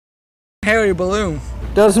Harry Balloon.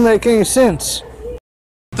 Doesn't make any sense.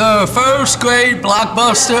 The first great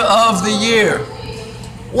blockbuster of the year.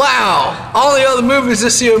 Wow, all the other movies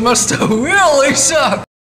this year must have really sucked.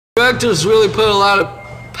 The directors really put a lot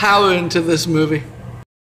of power into this movie.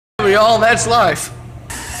 Y'all, that's life.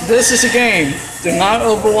 This is a game. Do not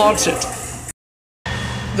overwatch it.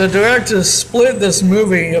 The directors split this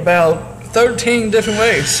movie about 13 different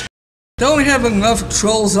ways. Don't we have enough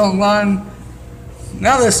trolls online?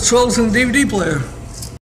 Now there's trolls in the DVD player.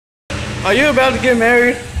 Are you about to get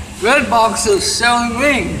married? Redbox is selling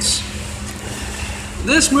rings.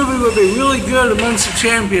 This movie would be really good amongst the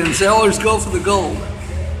champions. They always go for the gold.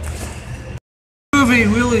 The movie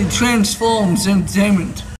really transforms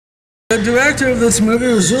entertainment. The director of this movie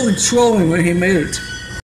was really trolling when he made it.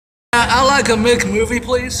 I like a Mick movie,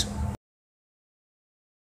 please.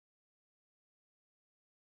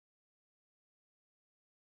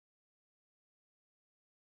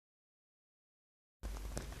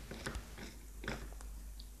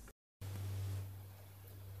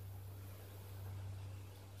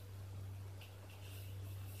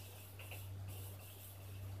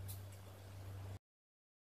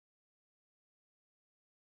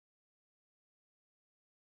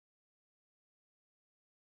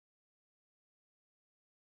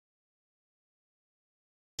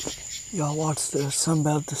 Y'all watch this. I'm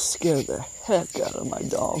about to scare the heck out of my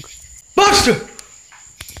dog. Buster!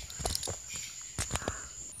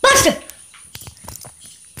 Buster!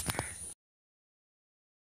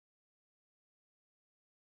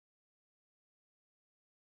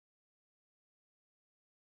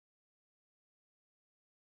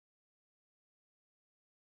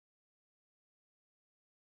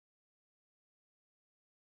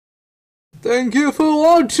 Thank you for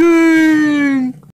watching!